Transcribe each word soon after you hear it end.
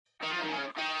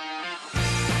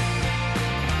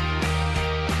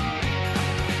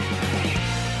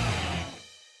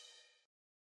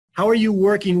How are you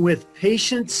working with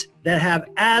patients that have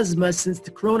asthma since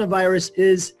the coronavirus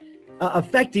is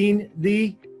affecting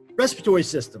the respiratory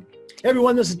system? Hey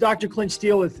everyone, this is Dr. Clint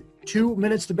Steele with 2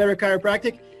 Minutes to Better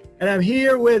Chiropractic, and I'm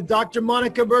here with Dr.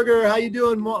 Monica Berger. How you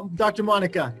doing, Dr.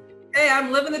 Monica? Hey,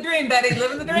 I'm living the dream, Betty,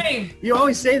 living the dream. You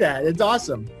always say that. It's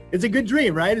awesome. It's a good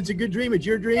dream, right? It's a good dream. It's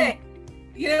your dream. Hey,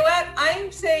 you know what?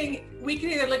 I'm saying we can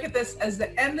either look at this as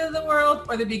the end of the world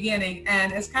or the beginning.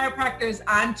 And as chiropractors,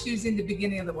 I'm choosing the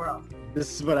beginning of the world.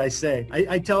 This is what I say.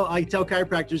 I tell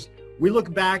chiropractors, we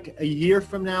look back a year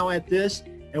from now at this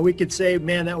and we could say,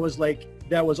 man, that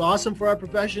was awesome for our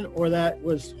profession, or that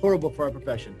was horrible for our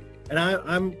profession. And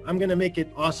I'm going to make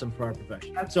it awesome for our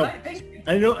profession. That's so right. Thank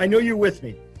you. I know you're with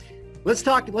me. Let's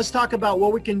talk about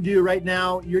what we can do right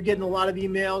now. You're getting a lot of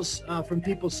emails from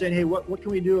people saying, hey, what can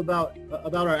we do about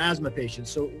our asthma patients?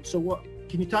 So what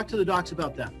can you talk to the docs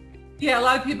about that? Yeah, a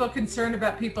lot of people are concerned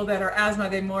about people that are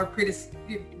asthma. They're more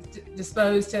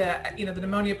predisposed to, the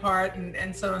pneumonia part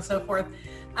and so on and so forth.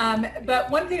 But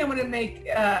one thing I want to make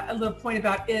a little point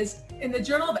about is in the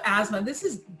Journal of Asthma, this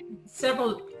is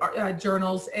several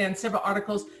journals and several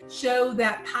articles show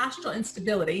that postural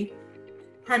instability,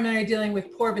 primarily dealing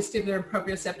with poor vestibular and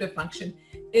proprioceptive function,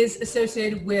 is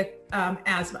associated with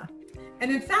asthma.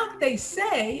 And in fact, they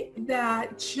say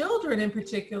that children in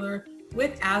particular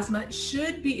with asthma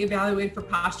should be evaluated for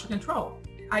posture control,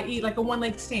 i.e. like a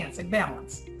one-leg stance, like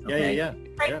balance. Okay? Yeah.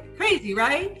 Right? Yeah. Crazy,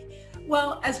 right?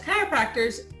 Well, as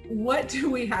chiropractors, what do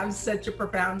we have such a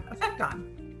profound effect on?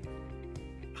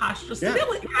 Postural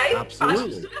stability, right? Absolutely.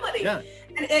 Postural stability. Yeah.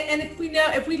 And if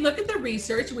we look at the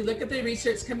research,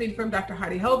 coming from Dr.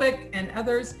 Heidi Hovick and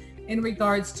others in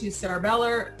regards to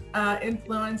cerebellar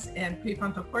influence and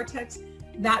prefrontal cortex,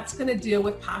 that's going to deal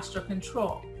with postural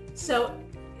control. So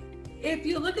if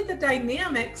you look at the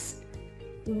dynamics,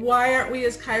 why aren't we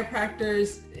as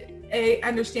chiropractors, A,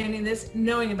 understanding this,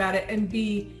 knowing about it, and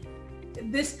B,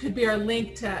 this could be our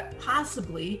link to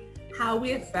possibly how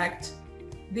we affect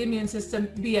the immune system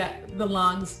via the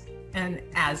lungs and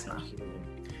asthma.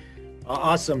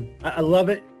 Awesome. I love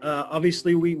it.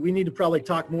 Obviously, we need to probably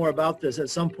talk more about this at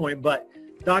some point, but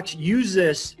docs, use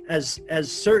this as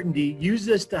certainty. Use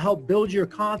this to help build your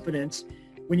confidence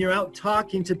when you're out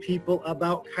talking to people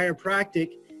about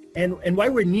chiropractic and why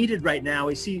we're needed right now.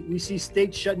 We see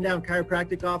states shutting down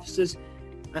chiropractic offices.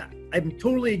 I'm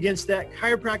totally against that.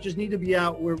 Chiropractors need to be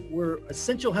out. We're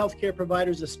essential healthcare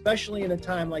providers, especially in a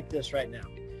time like this right now.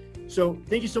 So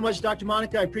thank you so much, Dr.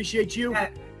 Monica. I appreciate you.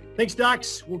 Thanks,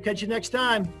 docs. We'll catch you next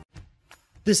time.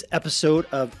 This episode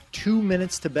of 2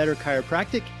 Minutes to Better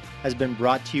Chiropractic has been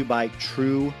brought to you by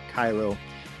True Chiro.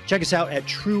 Check us out at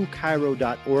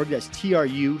truechiro.org. That's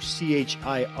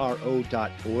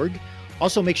TRUCHIRO.org.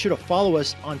 Also, make sure to follow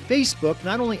us on Facebook,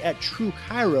 not only at True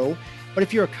Chiro, but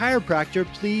if you're a chiropractor,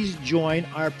 please join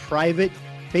our private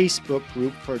Facebook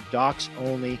group for docs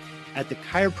only at the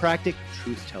Chiropractic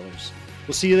Truth Tellers.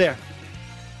 We'll see you there.